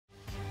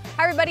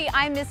Hi everybody,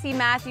 I'm Missy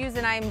Matthews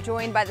and I'm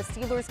joined by the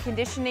Steelers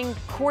conditioning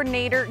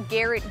coordinator,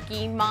 Garrett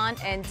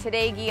Giemont. And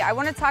today, Guy, I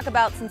want to talk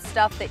about some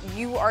stuff that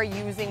you are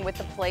using with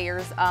the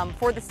players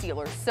for the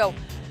Steelers. So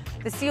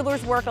the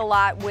Steelers work a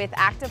lot with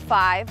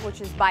Activ5,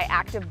 which is by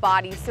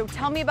ActivBody. So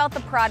tell me about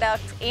the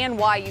product and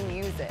why you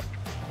use it.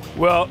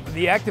 Well,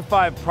 the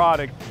Activ5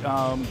 product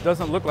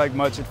doesn't look like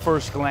much at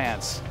first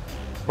glance,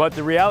 but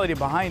the reality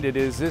behind it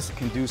is this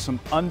can do some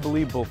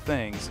unbelievable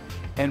things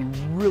and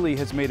really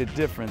has made a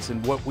difference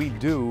in what we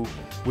do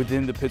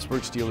within the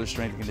Pittsburgh Steelers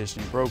strength and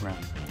conditioning program.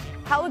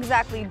 How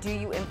exactly do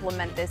you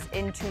implement this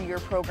into your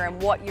program,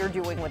 what you're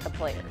doing with the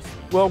players?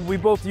 Well, we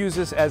both use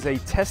this as a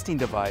testing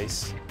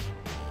device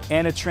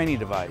and a training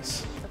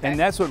device. Okay. And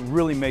that's what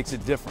really makes a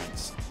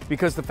difference.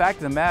 Because the fact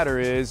of the matter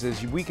is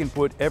we can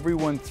put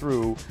everyone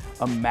through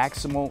a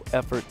maximal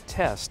effort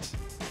test.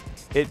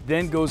 It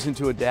then goes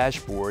into a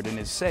dashboard and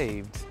is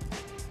saved.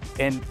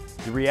 And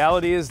the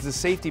reality is the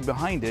safety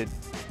behind it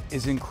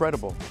is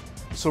incredible.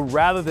 So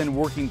rather than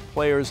working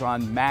players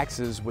on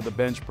maxes with a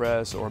bench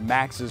press or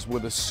maxes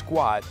with a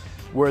squat,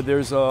 where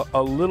there's a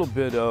little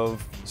bit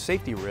of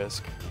safety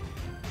risk,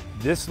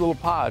 this little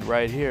pod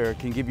right here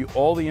can give you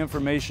all the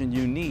information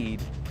you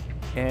need,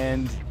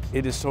 and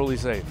it is totally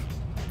safe.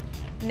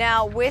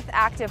 Now with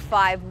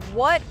Activ5,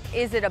 what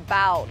is it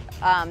about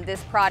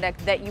this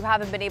product that you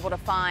haven't been able to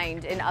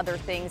find in other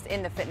things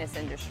in the fitness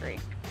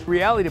industry? The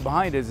reality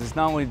behind it is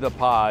not only the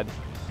pod,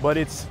 but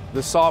it's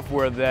the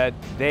software that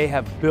they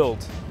have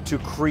built to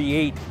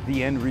create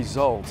the end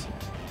result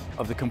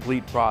of the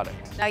complete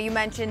product. Now you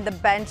mentioned the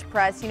bench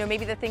press,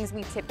 maybe the things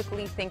we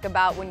typically think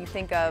about when you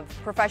think of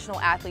professional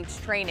athletes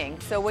training.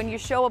 So when you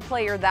show a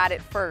player that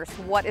at first,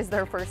 what is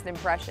their first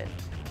impression?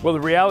 Well,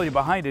 the reality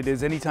behind it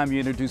is anytime you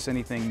introduce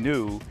anything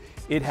new,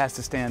 it has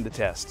to stand the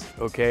test,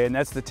 okay? And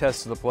that's the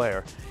test of the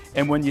player.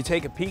 And when you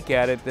take a peek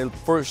at it, the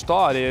first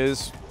thought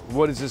is,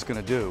 what is this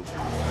gonna do?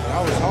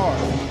 That was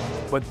hard.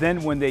 But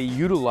then when they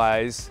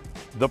utilize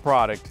the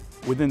product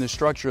within the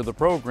structure of the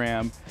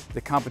program, the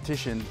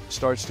competition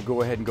starts to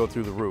go ahead and go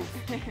through the roof.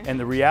 And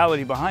the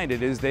reality behind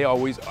it is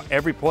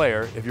every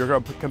player, if you're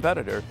a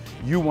competitor,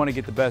 you want to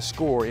get the best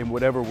score in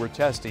whatever we're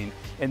testing,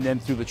 and then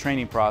through the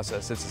training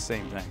process, it's the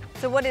same thing.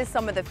 So what is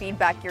some of the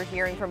feedback you're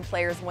hearing from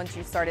players once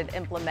you started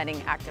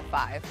implementing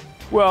Activ5?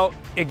 Well,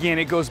 again,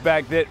 it goes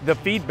back that the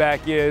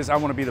feedback is, I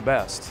want to be the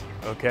best.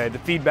 Okay, the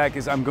feedback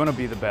is I'm going to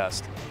be the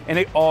best. And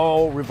it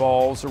all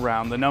revolves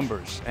around the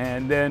numbers.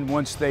 And then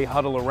once they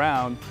huddle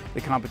around,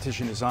 the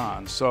competition is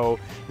on. So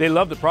they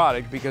love the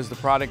product because the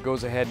product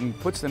goes ahead and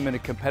puts them in a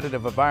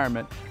competitive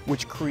environment,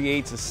 which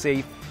creates a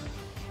safe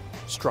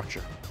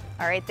structure.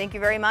 All right, thank you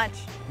very much.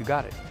 You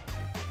got it.